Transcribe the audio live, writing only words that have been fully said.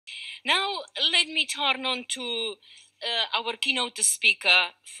Now, let me turn on to our keynote speaker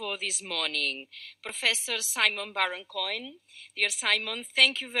for this morning, Professor Simon Baron-Cohen. Dear Simon,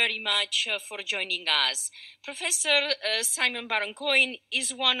 thank you very much for joining us. Professor Simon Baron-Cohen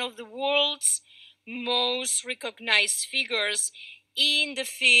is one of the world's most recognized figures in the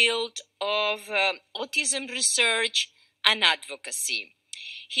field of autism research and advocacy.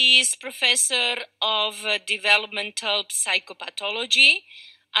 He is professor of developmental psychopathology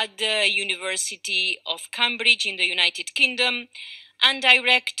at the University of Cambridge in the United Kingdom and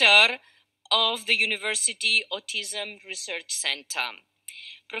director of the University Autism Research Center.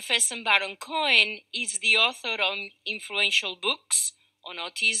 Professor Baron-Cohen is the author of influential books on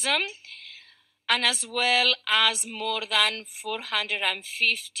autism and as well as more than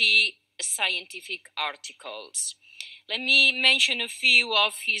 450 scientific articles. Let me mention a few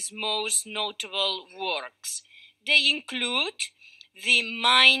of his most notable works. They include the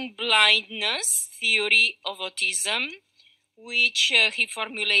mind blindness theory of autism, which he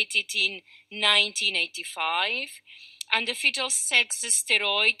formulated in 1985, and the fetal sex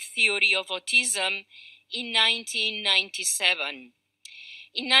steroid theory of autism in 1997.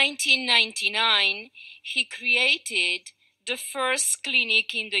 In 1999, he created the first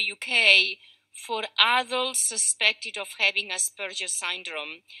clinic in the UK for adults suspected of having Asperger's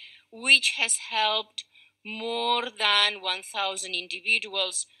syndrome, which has helped more than 1,000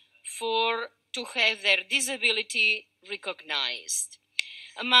 individuals to have their disability recognized.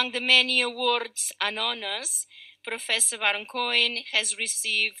 Among the many awards and honors Professor Baron-Cohen has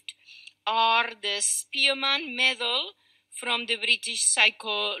received are the Spearman Medal from the British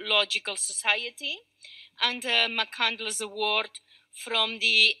Psychological Society and the McCandless Award from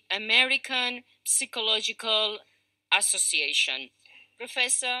the American Psychological Association.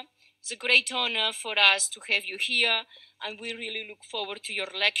 Professor, it's a great honor for us to have you here, and we really look forward to your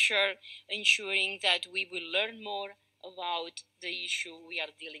lecture, ensuring that we will learn more about the issue we are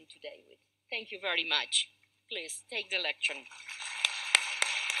dealing today with. Thank you very much. Please take the lecture.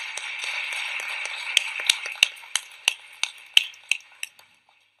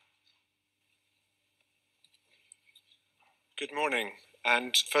 Good morning,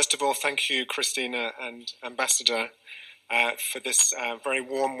 and first of all, thank you, Christina and Ambassador, for this very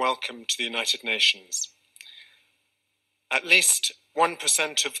warm welcome to the United Nations. At least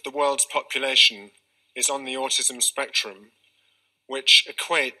 1% of the world's population is on the autism spectrum, which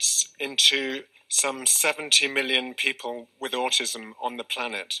equates into some 70 million people with autism on the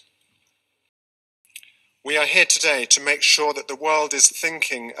planet. We are here today to make sure that the world is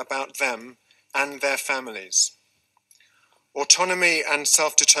thinking about them and their families. Autonomy and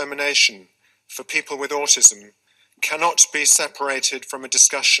self-determination for people with autism cannot be separated from a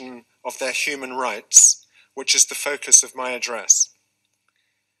discussion of their human rights, which is the focus of my address.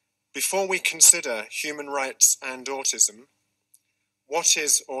 Before we consider human rights and autism, what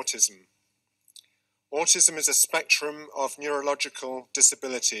is autism? Autism is a spectrum of neurological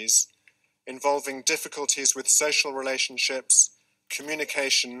disabilities involving difficulties with social relationships,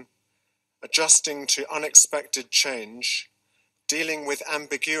 communication, adjusting to unexpected change, dealing with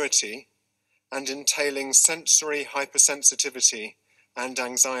ambiguity, and entailing sensory hypersensitivity and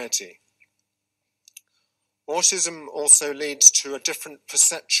anxiety. Autism also leads to a different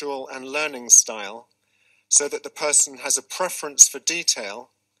perceptual and learning style, so that the person has a preference for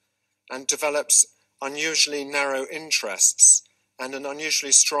detail and develops unusually narrow interests and an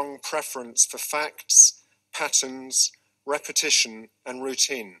unusually strong preference for facts, patterns, repetition, and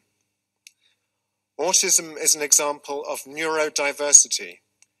routine. Autism is an example of neurodiversity,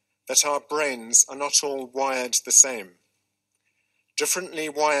 that our brains are not all wired the same. Differently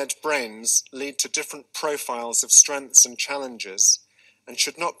wired brains lead to different profiles of strengths and challenges and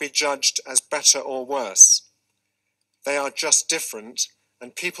should not be judged as better or worse. They are just different,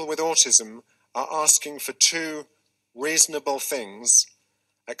 and people with autism are asking for two reasonable things: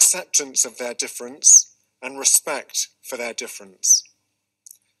 acceptance of their difference and respect for their difference.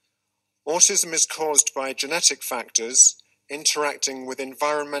 Autism is caused by genetic factors interacting with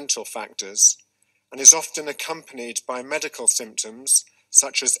environmental factors and is often accompanied by medical symptoms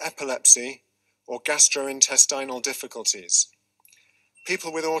such as epilepsy or gastrointestinal difficulties.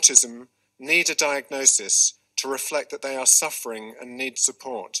 People with autism need a diagnosis to reflect that they are suffering and need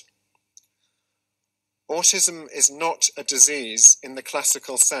support. Autism is not a disease in the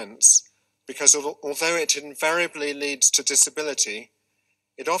classical sense because although it invariably leads to disability,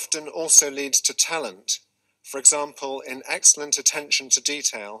 it often also leads to talent, for example, in excellent attention to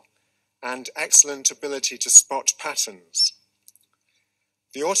detail and excellent ability to spot patterns.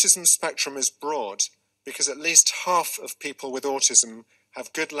 The autism spectrum is broad because at least half of people with autism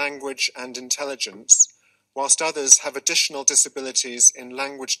have good language and intelligence, whilst others have additional disabilities in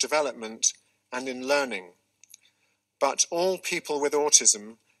language development and in learning. But all people with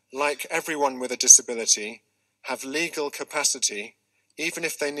autism, like everyone with a disability, have legal capacity, even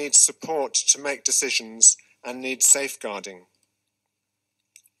if they need support to make decisions and need safeguarding.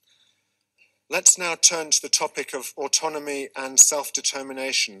 Let's now turn to the topic of autonomy and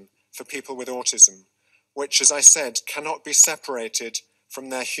self-determination for people with autism, which, as I said, cannot be separated from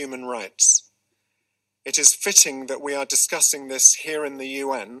their human rights. It is fitting that we are discussing this here in the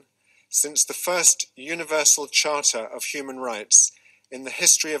UN, since the first Universal Charter of Human Rights in the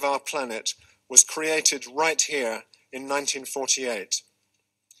history of our planet was created right here in 1948.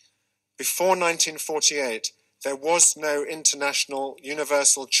 Before 1948, there was no international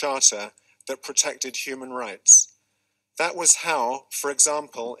Universal Charter that protected human rights. That was how, for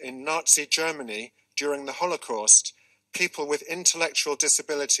example, in Nazi Germany during the Holocaust, people with intellectual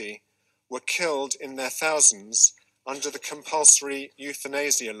disability were killed in their thousands under the compulsory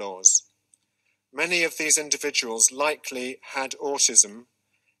euthanasia laws. Many of these individuals likely had autism,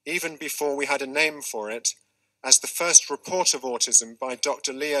 even before we had a name for it, as the first report of autism by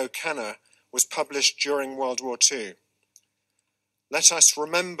Dr. Leo Kanner was published during World War II. Let us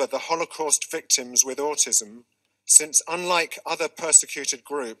remember the Holocaust victims with autism, since unlike other persecuted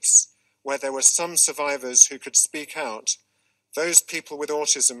groups, where there were some survivors who could speak out, those people with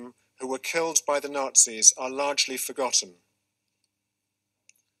autism who were killed by the Nazis are largely forgotten.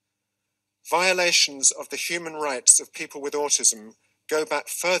 Violations of the human rights of people with autism go back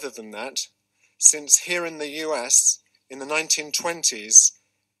further than that, since here in the US, in the 1920s,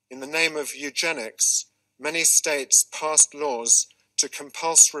 in the name of eugenics, many states passed laws to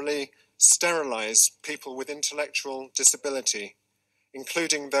compulsorily sterilize people with intellectual disability,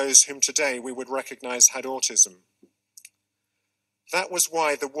 including those whom today we would recognize had autism. That was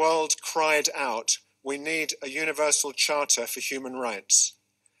why the world cried out, "We need a universal charter for human rights."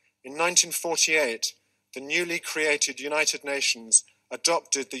 In 1948, the newly created United Nations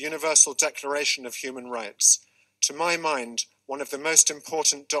adopted the Universal Declaration of Human Rights, to my mind, one of the most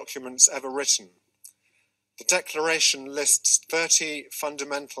important documents ever written. The Declaration lists 30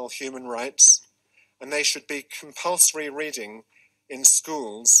 fundamental human rights, and they should be compulsory reading in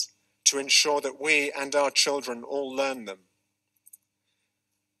schools to ensure that we and our children all learn them.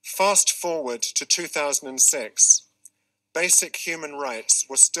 Fast forward to 2006, basic human rights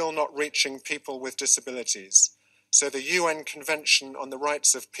were still not reaching people with disabilities, so the UN Convention on the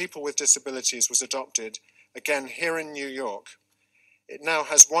Rights of People with Disabilities was adopted, again here in New York. It now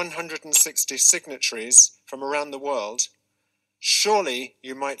has 160 signatories from around the world. Surely,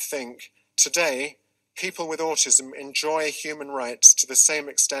 you might think, today, people with autism enjoy human rights to the same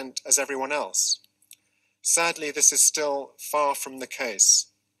extent as everyone else. Sadly, this is still far from the case.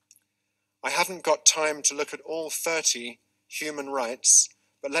 I haven't got time to look at all 30 human rights,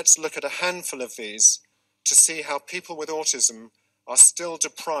 but let's look at a handful of these to see how people with autism are still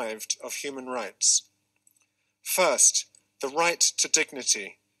deprived of human rights. First, the right to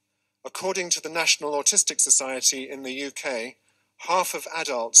dignity. According to the National Autistic Society in the UK, half of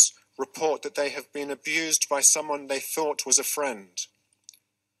adults report that they have been abused by someone they thought was a friend.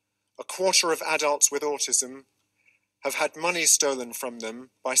 A quarter of adults with autism have had money stolen from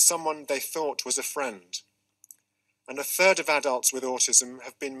them by someone they thought was a friend. And a third of adults with autism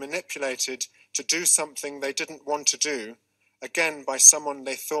have been manipulated to do something they didn't want to do, again by someone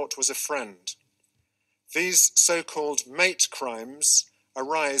they thought was a friend. These so-called mate crimes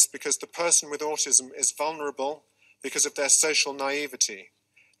arise because the person with autism is vulnerable because of their social naivety,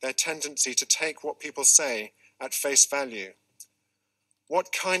 their tendency to take what people say at face value.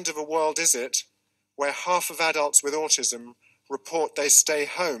 What kind of a world is it where half of adults with autism report they stay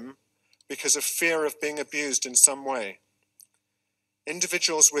home because of fear of being abused in some way?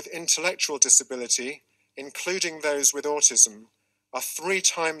 Individuals with intellectual disability, including those with autism, are 3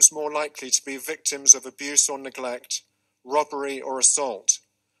 times more likely to be victims of abuse or neglect, robbery or assault.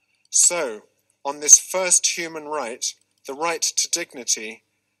 So, on this first human right, the right to dignity,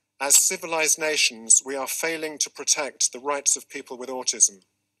 as civilized nations, we are failing to protect the rights of people with autism.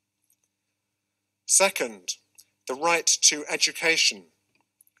 Second, the right to education.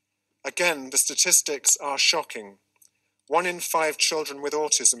 Again, the statistics are shocking. 1 in 5 children with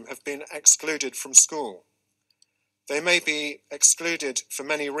autism have been excluded from school. They may be excluded for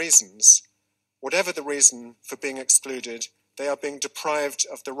many reasons. Whatever the reason for being excluded, they are being deprived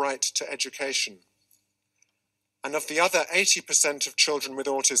of the right to education. And of the other 80% of children with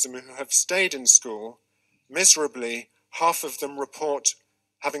autism who have stayed in school, miserably, half of them report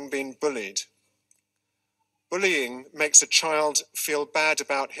having been bullied. Bullying makes a child feel bad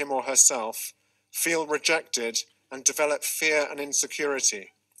about him or herself, feel rejected, and develop fear and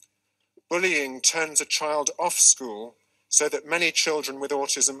insecurity. Bullying turns a child off school so that many children with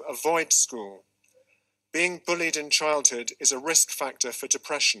autism avoid school. Being bullied in childhood is a risk factor for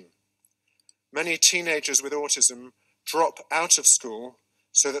depression. Many teenagers with autism drop out of school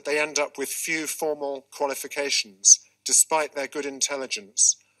so that they end up with few formal qualifications despite their good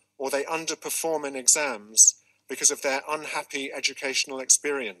intelligence, or they underperform in exams because of their unhappy educational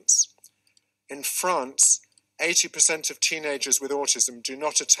experience. In France, 80% of teenagers with autism do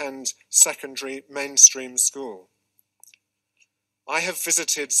not attend secondary mainstream school. I have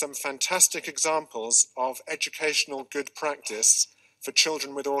visited some fantastic examples of educational good practice for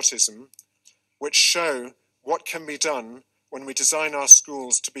children with autism, which show what can be done when we design our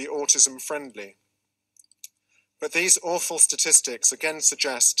schools to be autism friendly. But these awful statistics again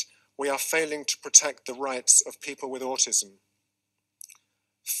suggest we are failing to protect the rights of people with autism.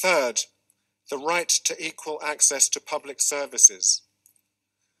 Third, the right to equal access to public services.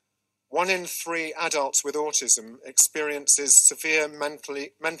 1 in 3 adults with autism experiences severe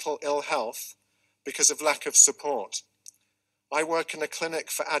mental ill health because of lack of support. I work in a clinic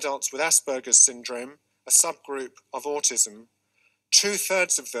for adults with Asperger's syndrome, a subgroup of autism.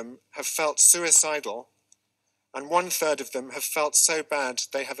 2/3 of them have felt suicidal, and 1/3 of them have felt so bad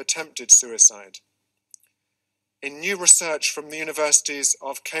they have attempted suicide. In new research from the universities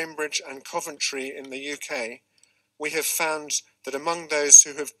of Cambridge and Coventry in the UK, we have found that among those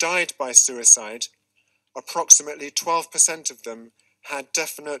who have died by suicide, approximately 12% of them had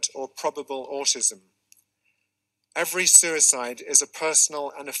definite or probable autism. Every suicide is a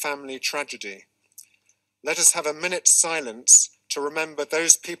personal and a family tragedy. Let us have a minute's silence to remember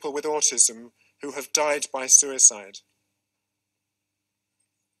those people with autism who have died by suicide.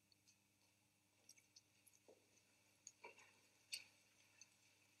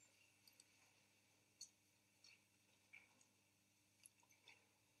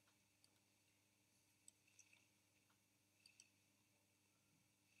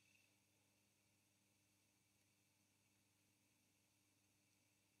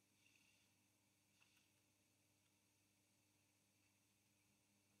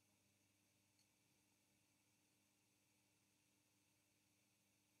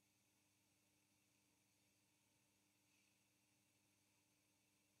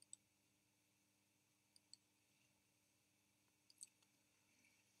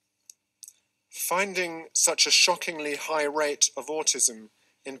 Finding such a shockingly high rate of autism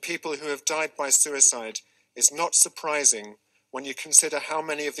in people who have died by suicide is not surprising when you consider how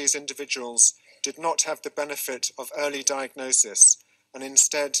many of these individuals did not have the benefit of early diagnosis and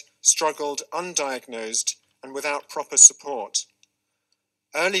instead struggled undiagnosed and without proper support.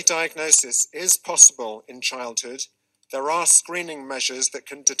 Early diagnosis is possible in childhood. There are screening measures that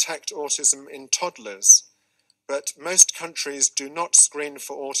can detect autism in toddlers, but most countries do not screen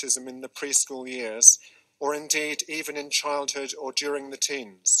for autism in the preschool years, or indeed even in childhood or during the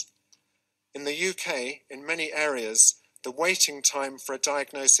teens. In the UK, in many areas, the waiting time for a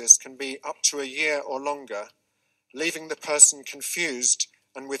diagnosis can be up to a year or longer, leaving the person confused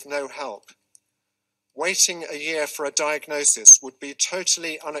and with no help. Waiting a year for a diagnosis would be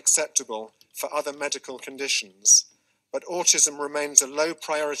totally unacceptable for other medical conditions, but autism remains a low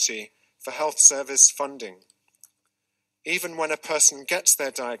priority for health service funding. Even when a person gets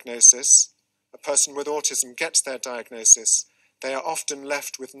their diagnosis, a person with autism gets their diagnosis, they are often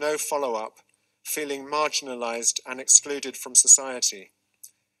left with no follow-up, feeling marginalized and excluded from society.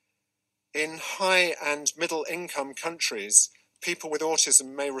 In high and middle income countries, people with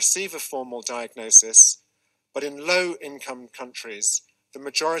autism may receive a formal diagnosis, but in low income countries, the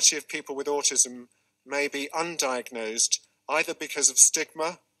majority of people with autism may be undiagnosed either because of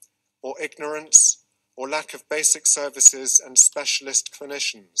stigma or ignorance or lack of basic services and specialist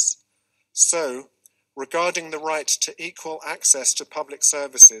clinicians. So, regarding the right to equal access to public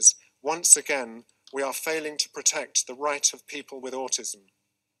services, once again, we are failing to protect the right of people with autism.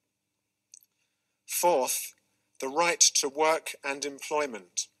 Fourth, the right to work and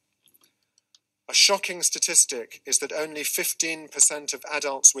employment. A shocking statistic is that only 15% of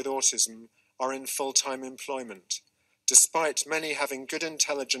adults with autism are in full-time employment, despite many having good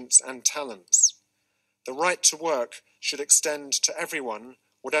intelligence and talents. The right to work should extend to everyone,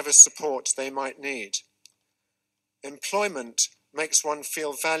 whatever support they might need. Employment makes one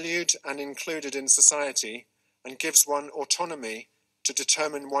feel valued and included in society and gives one autonomy to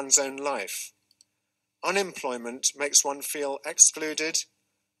determine one's own life. Unemployment makes one feel excluded,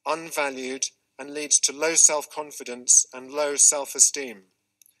 unvalued, and leads to low self-confidence and low self-esteem.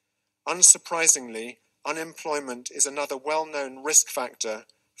 Unsurprisingly, unemployment is another well-known risk factor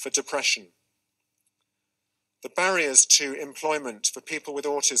for depression. The barriers to employment for people with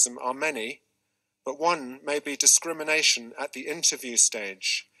autism are many, but one may be discrimination at the interview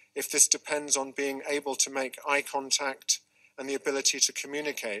stage, if this depends on being able to make eye contact and the ability to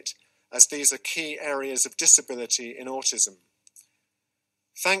communicate, as these are key areas of disability in autism.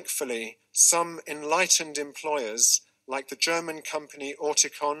 Thankfully, some enlightened employers, like the German company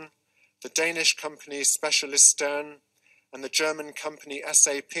Auticon, the Danish company Specialist Stern, and the German company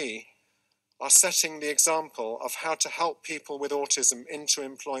SAP, are setting the example of how to help people with autism into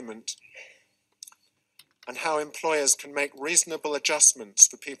employment and how employers can make reasonable adjustments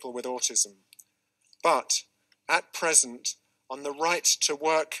for people with autism. But at present, on the right to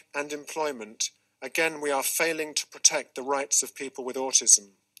work and employment, again, we are failing to protect the rights of people with autism.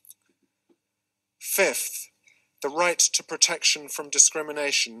 Fifth, the right to protection from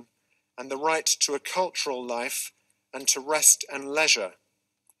discrimination and the right to a cultural life and to rest and leisure.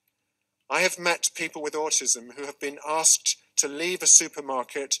 I have met people with autism who have been asked to leave a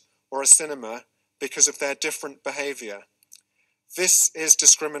supermarket or a cinema because of their different behavior. This is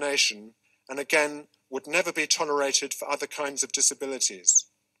discrimination and again would never be tolerated for other kinds of disabilities.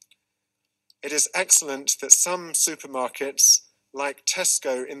 It is excellent that some supermarkets, like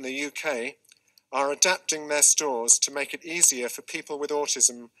Tesco in the UK, are adapting their stores to make it easier for people with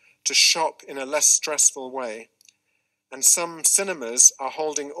autism to shop in a less stressful way. And some cinemas are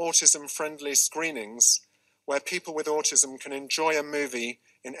holding autism-friendly screenings where people with autism can enjoy a movie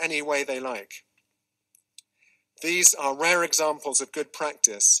in any way they like. These are rare examples of good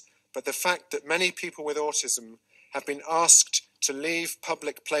practice, but the fact that many people with autism have been asked to leave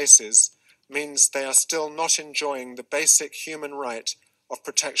public places means they are still not enjoying the basic human right of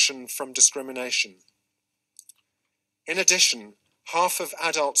protection from discrimination. In addition, half of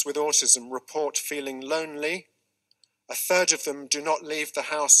adults with autism report feeling lonely, a third of them do not leave the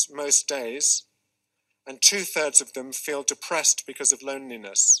house most days, and 2/3 of them feel depressed because of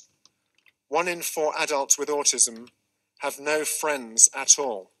loneliness. 1 in 4 adults with autism have no friends at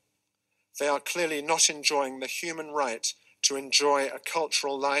all. They are clearly not enjoying the human right to enjoy a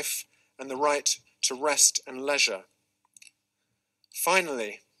cultural life and the right to rest and leisure.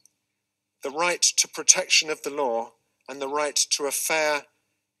 Finally, the right to protection of the law and the right to a fair,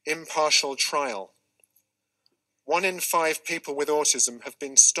 impartial trial. 1 in 5 people with autism have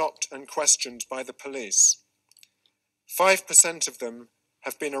been stopped and questioned by the police. 5% of them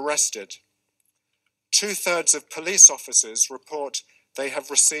have been arrested. 2/3 of police officers report they have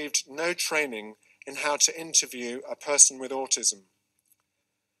received no training in how to interview a person with autism.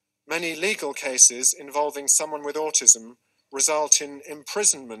 Many legal cases involving someone with autism result in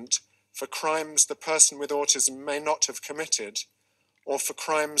imprisonment for crimes the person with autism may not have committed, or for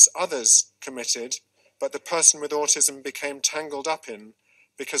crimes others committed, but the person with autism became tangled up in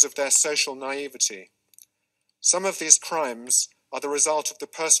because of their social naivety. Some of these crimes are the result of the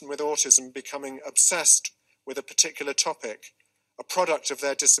person with autism becoming obsessed with a particular topic, a product of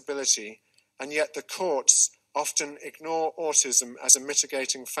their disability, and yet the courts often ignore autism as a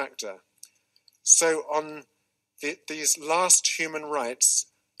mitigating factor. So on these last human rights,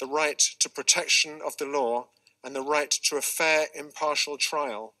 the right to protection of the law and the right to a fair, impartial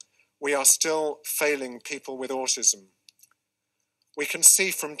trial, we are still failing people with autism. We can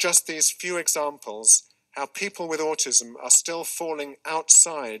see from just these few examples how people with autism are still falling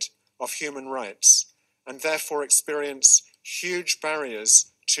outside of human rights and therefore experience huge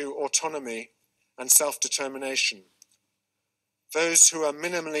barriers to autonomy and self-determination. Those who are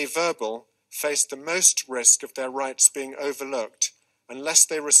minimally verbal face the most risk of their rights being overlooked unless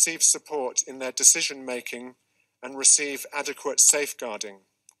they receive support in their decision-making and receive adequate safeguarding.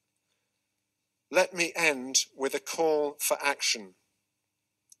 Let me end with a call for action.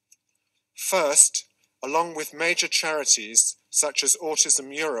 First, along with major charities such as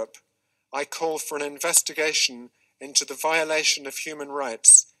Autism-Europe, I call for an investigation into the violation of human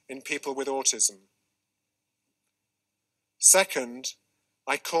rights in people with autism. Second,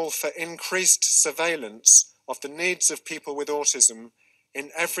 I call for increased surveillance of the needs of people with autism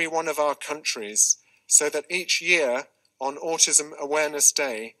in every one of our countries so that each year on Autism Awareness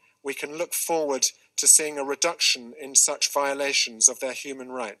Day, we can look forward to seeing a reduction in such violations of their human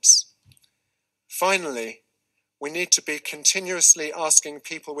rights. Finally, we need to be continuously asking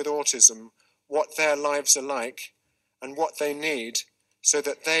people with autism what their lives are like and what they need so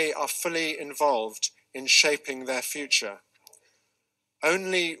that they are fully involved in shaping their future.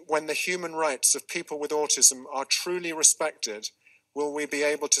 Only when the human rights of people with autism are truly respected will we be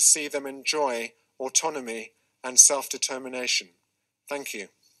able to see them enjoy autonomy and self-determination. Thank you.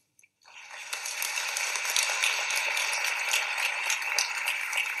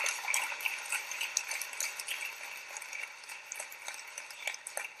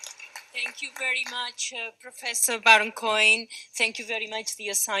 Thank you very much, Professor Baron-Cohen. Thank you very much,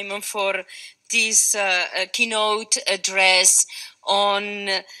 dear Simon, for this keynote address on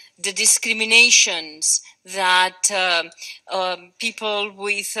the discriminations that people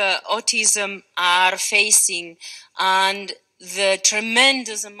with autism are facing, and the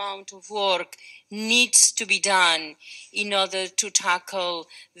tremendous amount of work needs to be done in order to tackle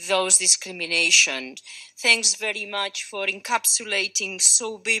those discriminations. Thanks very much for encapsulating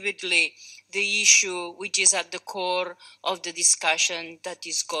so vividly the issue which is at the core of the discussion that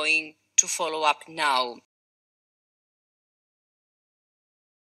is going to follow up now.